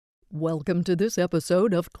Welcome to this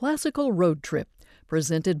episode of Classical Road Trip,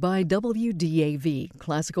 presented by WDAV,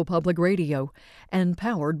 Classical Public Radio, and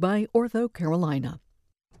powered by Ortho Carolina.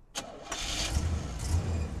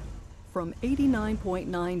 From 89.9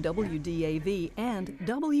 WDAV and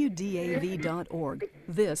WDAV.org,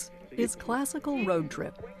 this is Classical Road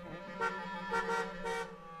Trip.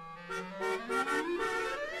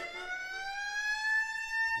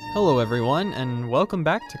 Hello everyone, and welcome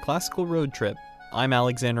back to Classical Road Trip. I'm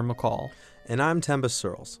Alexander McCall. And I'm Temba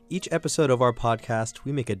Searles. Each episode of our podcast,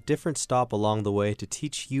 we make a different stop along the way to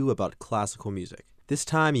teach you about classical music. This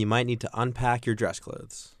time, you might need to unpack your dress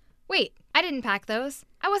clothes. Wait, I didn't pack those.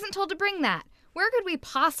 I wasn't told to bring that. Where could we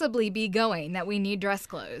possibly be going that we need dress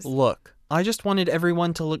clothes? Look, I just wanted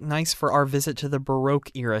everyone to look nice for our visit to the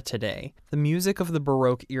Baroque era today. The music of the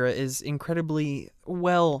Baroque era is incredibly,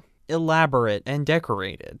 elaborate and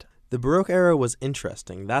decorated. The Baroque era was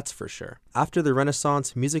interesting, that's for sure. After the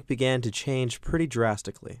Renaissance, music began to change pretty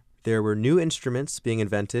drastically. There were new instruments being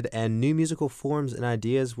invented, and new musical forms and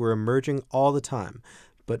ideas were emerging all the time.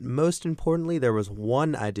 But most importantly, there was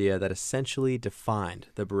one idea that essentially defined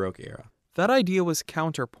the Baroque era. That idea was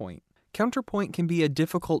counterpoint. Counterpoint can be a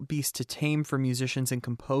difficult beast to tame for musicians and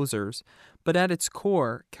composers, but at its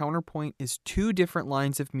core, counterpoint is two different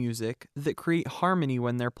lines of music that create harmony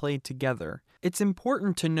when they're played together. It's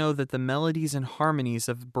important to know that the melodies and harmonies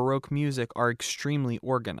of Baroque music are extremely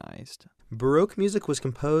organized. Baroque music was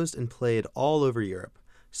composed and played all over Europe,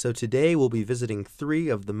 so today we'll be visiting three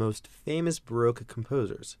of the most famous Baroque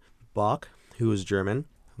composers: Bach, who was German,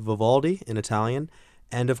 Vivaldi, an Italian,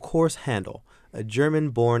 and of course Handel, a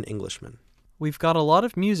German-born Englishman. We've got a lot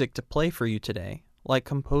of music to play for you today. Like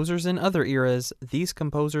composers in other eras, these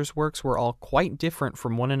composers' works were all quite different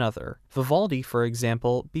from one another. Vivaldi, for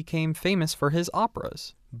example, became famous for his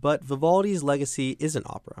operas. But Vivaldi's legacy isn't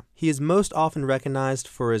opera. He is most often recognized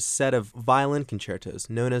for his set of violin concertos,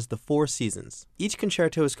 known as the Four Seasons. Each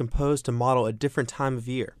concerto is composed to model a different time of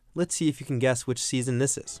year. Let's see if you can guess which season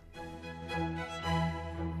this is.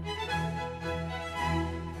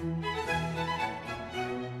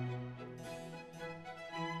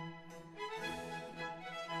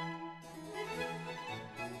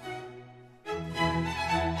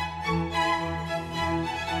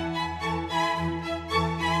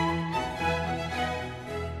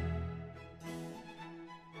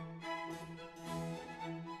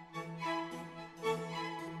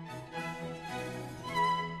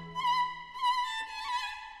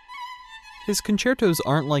 His concertos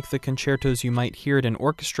aren't like the concertos you might hear at an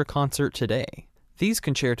orchestra concert today. These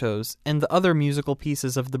concertos, and the other musical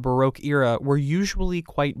pieces of the Baroque era, were usually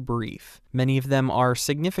quite brief. Many of them are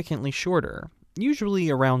significantly shorter, usually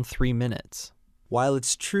around 3 minutes. While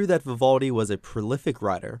it's true that Vivaldi was a prolific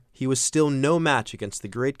writer, he was still no match against the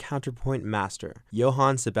great counterpoint master,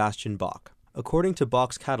 Johann Sebastian Bach. According to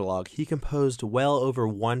Bach's catalog, he composed well over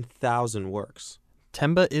 1,000 works.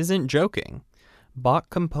 Temba isn't joking. Bach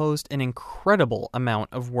composed an incredible amount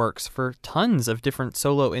of works for tons of different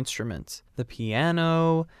solo instruments. The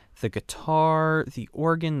piano, the guitar, the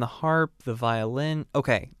organ, the harp, the violin.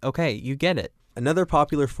 Okay, you get it. Another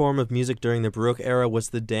popular form of music during the Baroque era was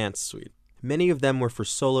the dance suite. Many of them were for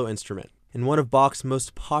solo instrument, and one of Bach's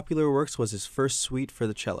most popular works was his first suite for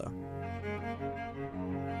the cello.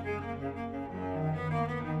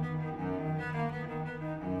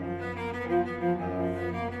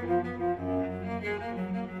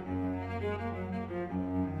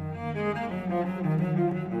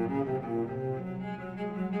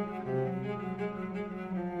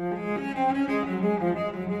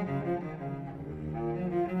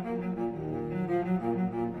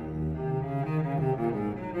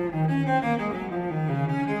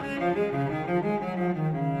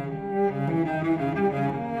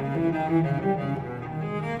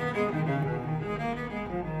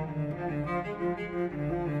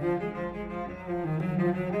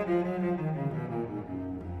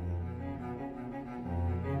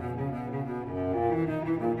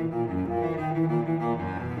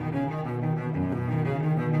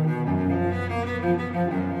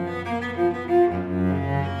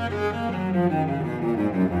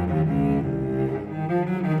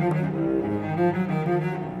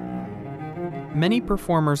 Many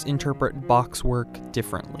performers interpret Bach's work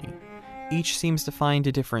differently. Each seems to find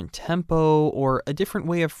a different tempo or a different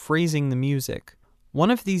way of phrasing the music. One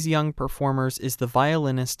of these young performers is the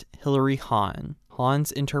violinist Hilary Hahn.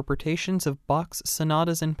 Hahn's interpretations of Bach's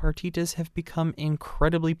sonatas and partitas have become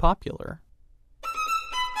incredibly popular.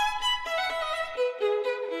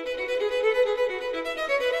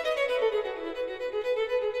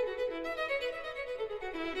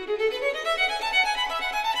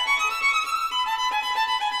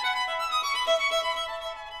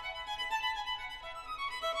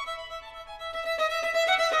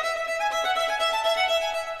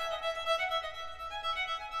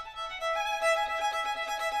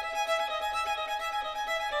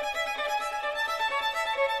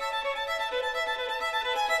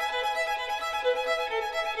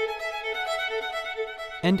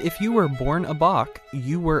 And if you were born a Bach,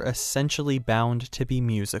 you were essentially bound to be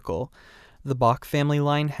musical. The Bach family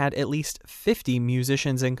line had at least 50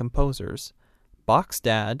 musicians and composers. Bach's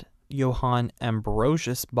dad, Johann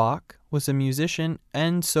Ambrosius Bach, was a musician,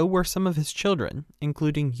 and so were some of his children,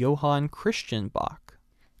 including Johann Christian Bach.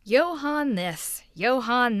 Johann this,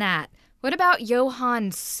 Johann that. What about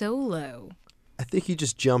Johann Solo? I think you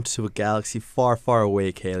just jumped to a galaxy far, far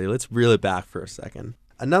away, Kaylee. Let's reel it back for a second.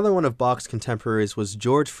 Another one of Bach's contemporaries was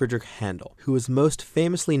George Friedrich Handel, who was most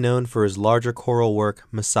famously known for his larger choral work,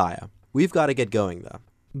 Messiah. We've got to get going, though.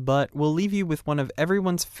 But we'll leave you with one of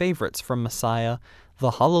everyone's favorites from Messiah,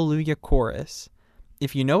 the Hallelujah Chorus.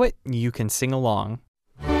 If you know it, you can sing along.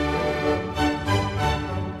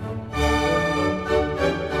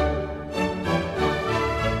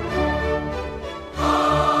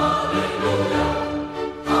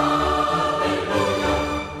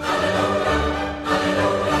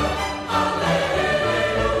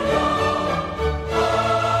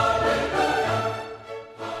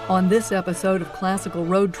 On this episode of Classical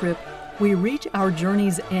Road Trip, we reach our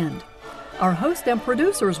journey's end. Our host and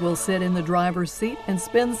producers will sit in the driver's seat and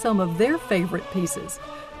spin some of their favorite pieces.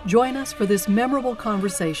 Join us for this memorable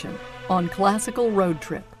conversation on Classical Road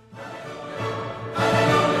Trip.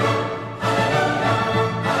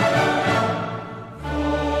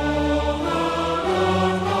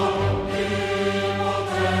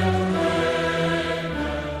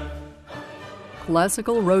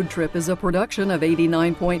 Classical Road Trip is a production of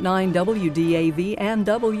 89.9 WDAV and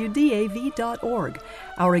WDAV.org.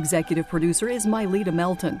 Our executive producer is Myleta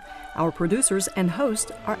Melton. Our producers and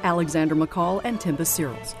hosts are Alexander McCall and Timba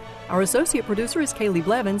Searles. Our associate producer is Kaylee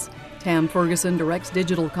Blevins. Tam Ferguson directs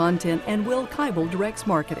digital content, and Will Keibel directs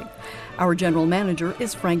marketing. Our general manager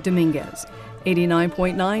is Frank Dominguez.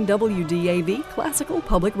 89.9 WDAV Classical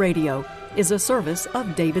Public Radio is a service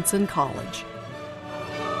of Davidson College.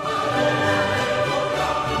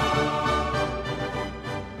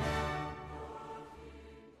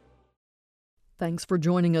 Thanks for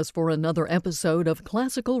joining us for another episode of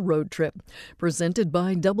Classical Road Trip, presented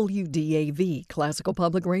by WDAV, Classical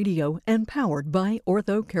Public Radio, and powered by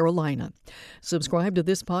OrthoCarolina. Subscribe to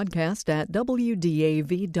this podcast at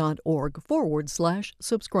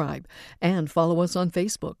wdav.org/subscribe, and follow us on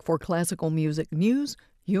Facebook for classical music news,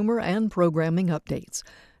 humor, and programming updates.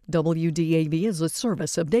 WDAV is a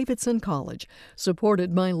service of Davidson College,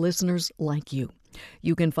 supported by listeners like you.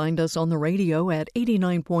 You can find us on the radio at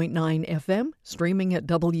 89.9 FM, streaming at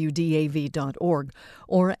WDAV.org,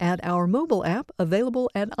 or at our mobile app available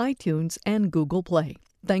at iTunes and Google Play.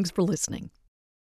 Thanks for listening.